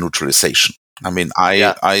causticity by the neutralization.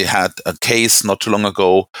 I had a case not too long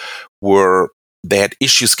ago where they had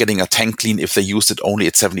issues getting a tank clean if they used it only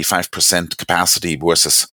at 75% capacity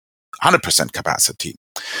versus 100% capacity.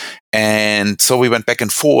 And so we went back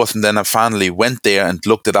and forth, and then I finally went there and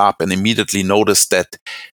looked it up and immediately noticed that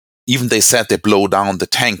even they said they blow down the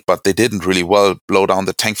tank, but they didn't really well blow down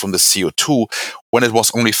the tank from the CO2. When it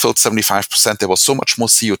was only filled 75%, there was so much more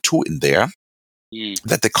CO2 in there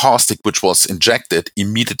that the caustic, which was injected,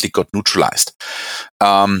 immediately got neutralized.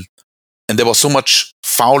 And there was so much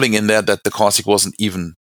fouling in there that the caustic wasn't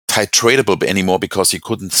even titratable anymore because you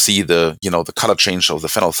couldn't see the color change of the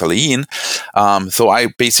phenolphthalein. So I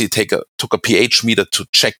basically took a pH meter to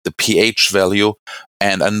check the pH value,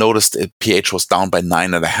 and I noticed the pH was down by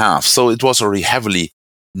 9.5. So it was already heavily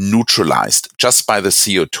neutralized just by the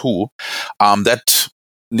CO2. That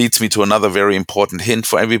leads me to another very important hint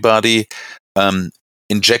for everybody.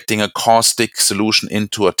 Injecting a caustic solution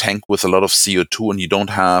into a tank with a lot of CO2 and you don't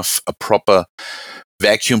have a proper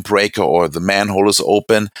vacuum breaker or the manhole is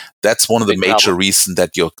open, that's one of the major reasons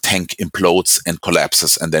that your tank implodes and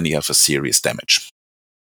collapses, and then you have a serious damage.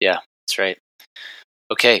 Yeah, that's right.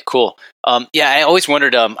 Okay, cool. I always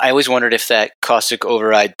wondered if that caustic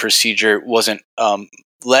override procedure wasn't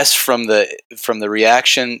less from the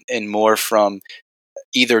reaction and more from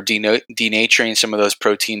either denaturing some of those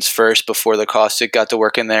proteins first before the caustic got to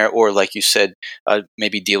work in there, or like you said,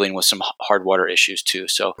 maybe dealing with some hard water issues too.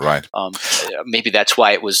 So Right. Maybe that's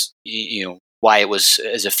why it was, why it was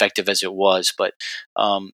as effective as it was. But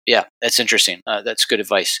yeah, that's interesting. That's good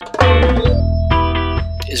advice.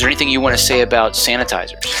 Is there anything you want to say about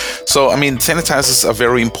sanitizers? So, I mean, sanitizers are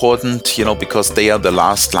very important, because they are the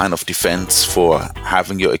last line of defense for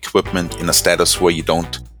having your equipment in a status where you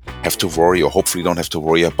don't have to worry, or hopefully don't have to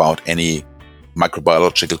worry about any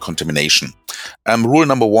microbiological contamination. Rule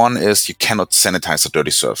number 1 is you cannot sanitize a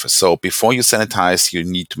dirty surface. So before you sanitize, you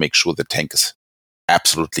need to make sure the tank is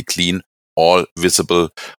absolutely clean. All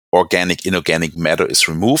visible organic, inorganic matter is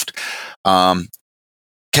removed.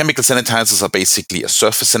 Chemical sanitizers are basically a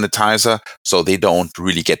surface sanitizer, so they don't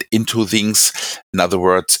really get into things. In other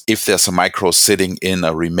words, if there's a micro sitting in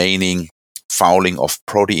a remaining fouling of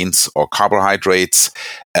proteins or carbohydrates,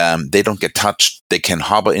 they don't get touched. They can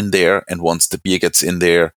harbor in there, and once the beer gets in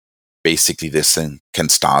there, basically this thing can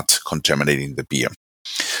start contaminating the beer.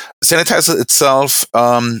 Sanitizer itself,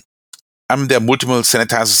 there are multiple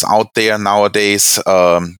sanitizers out there nowadays.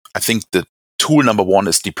 I think the tool number 1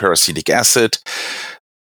 is diperacetic acid.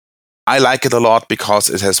 I like it a lot because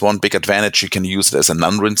it has one big advantage. You can use it as a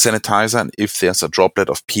non-rinse sanitizer. And if there's a droplet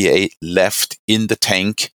of PA left in the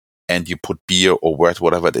tank and you put beer or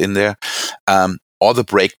whatever in there, all the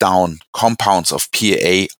breakdown compounds of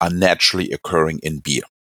PA are naturally occurring in beer.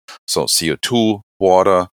 So CO2,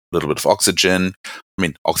 water, a little bit of oxygen. I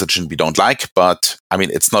mean, oxygen we don't like, but I mean,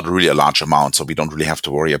 it's not really a large amount, so we don't really have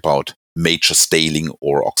to worry about major staling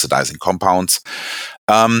or oxidizing compounds.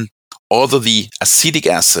 Although the acetic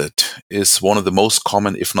acid is one of the most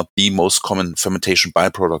common, if not the most common fermentation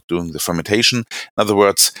byproduct during the fermentation. In other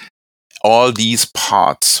words, all these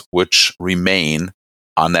parts which remain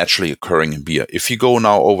are naturally occurring in beer. If you go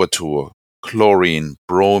now over to chlorine,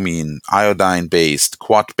 bromine, iodine-based,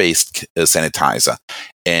 quat-based sanitizer,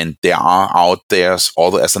 and there are out there,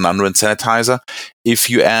 although as a non-rinse sanitizer, if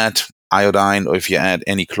you add iodine or if you add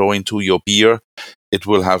any chlorine to your beer, it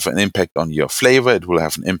will have an impact on your flavor. It will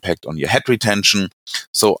have an impact on your head retention.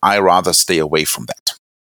 So I rather stay away from that.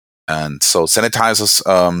 And so sanitizers,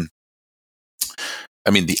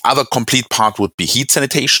 the other complete part would be heat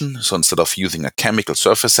sanitation. So instead of using a chemical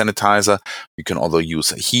surface sanitizer, you can also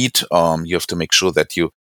use a heat. You have to make sure that the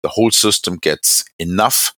whole system gets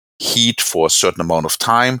enough heat for a certain amount of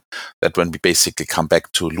time, that when we basically come back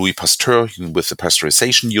to Louis Pasteur with the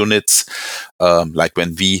pasteurization units, like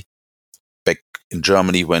when we back in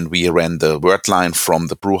Germany, when we ran the wort line from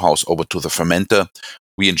the brew house over to the fermenter,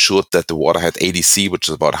 we ensured that the water had ADC, which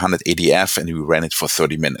is about 180 F, and we ran it for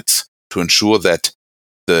 30 minutes to ensure that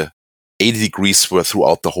the 80 degrees were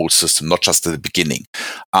throughout the whole system, not just at the beginning.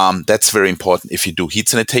 That's very important if you do heat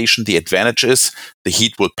sanitation. The advantage is the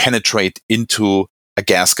heat will penetrate into a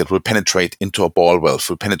gasket, will penetrate into a ball valve,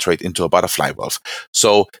 will penetrate into a butterfly valve.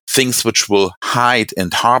 So things which will hide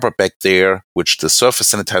and harbor back there, which the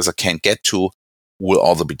surface sanitizer can't get to, will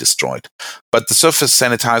also be destroyed. But the surface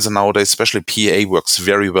sanitizer nowadays, especially PA, works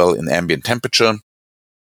very well in ambient temperature.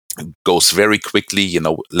 It goes very quickly,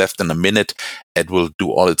 less than a minute, it will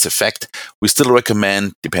do all its effect. We still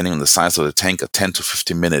recommend, depending on the size of the tank, a 10 to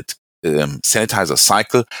 15 minute sanitizer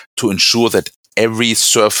cycle to ensure that every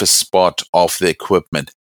surface spot of the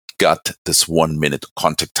equipment got this 1 minute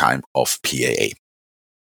contact time of PAA.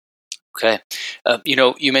 Okay.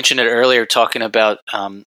 You mentioned it earlier, talking about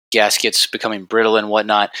gaskets becoming brittle and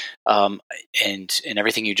whatnot, and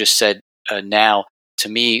everything you just said now, to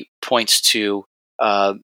me, points to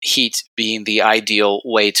heat being the ideal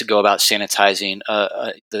way to go about sanitizing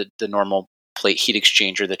the normal plate heat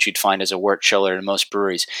exchanger that you'd find as a wort chiller in most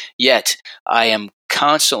breweries. Yet, I am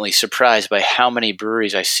constantly surprised by how many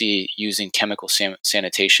breweries I see using chemical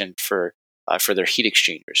sanitation for their heat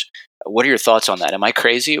exchangers. What are your thoughts on that? Am I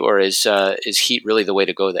crazy, or is heat really the way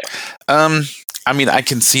to go there? I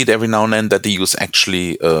can see it every now and then that they use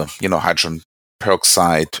actually, hydrogen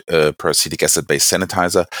peroxide, peracetic acid-based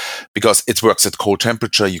sanitizer, because it works at cold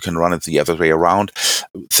temperature. You can run it the other way around.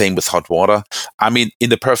 Same with hot water. In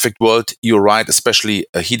the perfect world, you're right, especially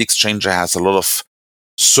a heat exchanger has a lot of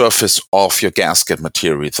surface of your gasket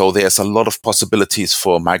material. So there's a lot of possibilities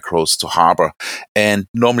for microbes to harbor. And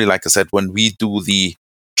normally, like I said, when we do the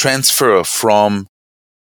transfer from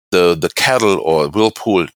the kettle or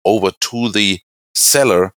whirlpool over to the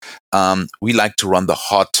cellar, we like to run the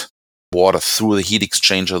hot water through the heat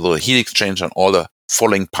exchanger. The heat exchanger and all the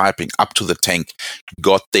following piping up to the tank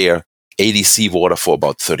got their ADC water for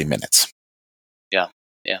about 30 minutes.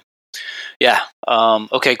 Yeah.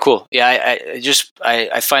 Okay, cool. Yeah,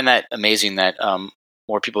 I find that amazing that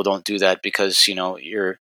more people don't do that because,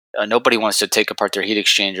 you're nobody wants to take apart their heat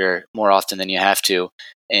exchanger more often than you have to.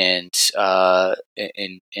 And I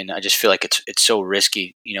just feel like it's so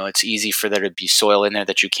risky. It's easy for there to be soil in there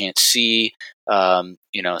that you can't see.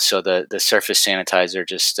 So the surface sanitizer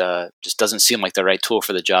just doesn't seem like the right tool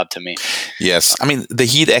for the job to me. Yes, I mean the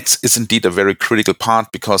heat X is indeed a very critical part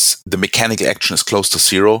because the mechanical action is close to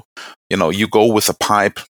zero. You go with a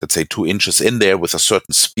pipe, let's say 2 inches in there with a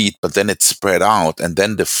certain speed, but then it's spread out, and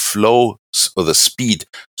then the flow or the speed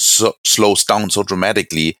slows down so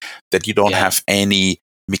dramatically that you don't have any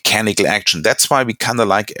mechanical action. That's why we kind of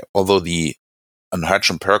like, although the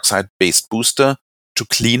hydrogen peroxide based booster to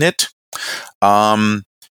clean it.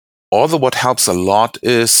 Although what helps a lot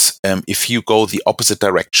is if you go the opposite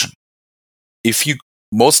direction.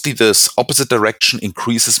 Mostly this opposite direction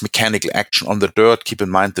increases mechanical action on the dirt. Keep in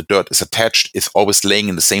mind the dirt is attached, it's always laying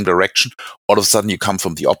in the same direction. All of a sudden you come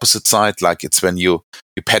from the opposite side, like it's when you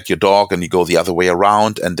pet your dog and you go the other way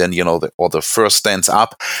around, and then the fur stands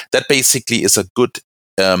up. That basically is a good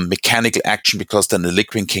mechanical action because then the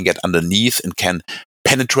liquid can get underneath and can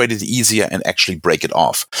penetrate it easier and actually break it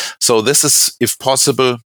off. So this is, if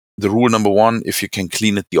possible, the rule number 1. If you can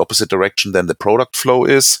clean it the opposite direction than the product flow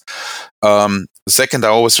is. Second, I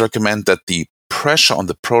always recommend that the pressure on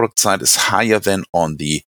the product side is higher than on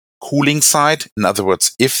the cooling side. In other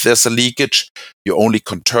words, if there's a leakage, you only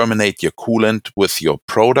contaminate your coolant with your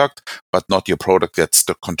product, but not your product gets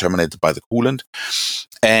contaminated by the coolant.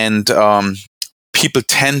 And people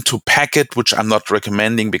tend to pack it, which I'm not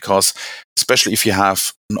recommending because especially if you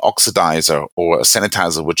have an oxidizer or a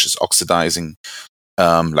sanitizer which is oxidizing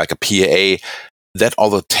like a PAA, that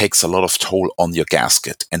although takes a lot of toll on your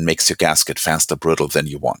gasket and makes your gasket faster brittle than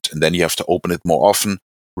you want. And then you have to open it more often,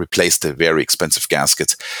 replace the very expensive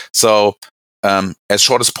gaskets. So as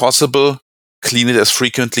short as possible, clean it as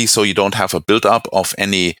frequently so you don't have a buildup of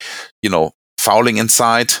any, fouling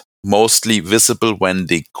inside, mostly visible when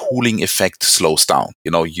the cooling effect slows down.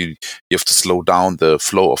 You have to slow down the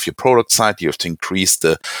flow of your product side. You have to increase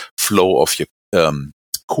the flow of your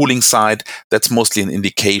cooling side. That's mostly an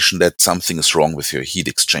indication that something is wrong with your heat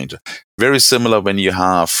exchanger. Very similar when you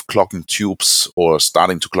have clogging tubes or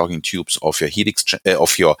starting to clogging tubes of your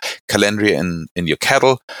of your calandria in your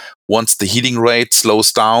kettle. Once the heating rate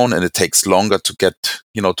slows down and it takes longer to get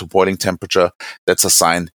to boiling temperature, that's a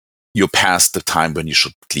sign you're past the time when you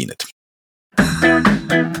should clean it.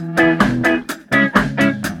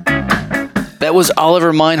 That was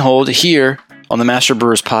Oliver Meinhold here on the Master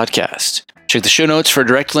Brewers Podcast. Check the show notes for a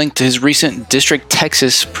direct link to his recent District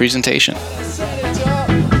Texas presentation.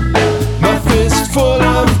 My fist full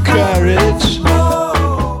of courage.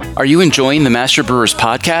 Are you enjoying the Master Brewers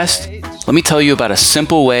Podcast? Let me tell you about a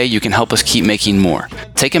simple way you can help us keep making more.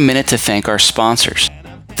 Take a minute to thank our sponsors.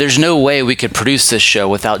 There's no way we could produce this show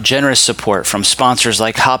without generous support from sponsors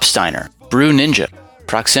like Hopsteiner, Brew Ninja,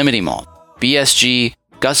 Proximity Malt, BSG,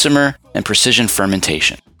 Gussamer, and Precision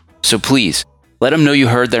Fermentation. So please, let them know you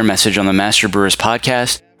heard their message on the Master Brewers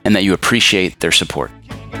Podcast and that you appreciate their support.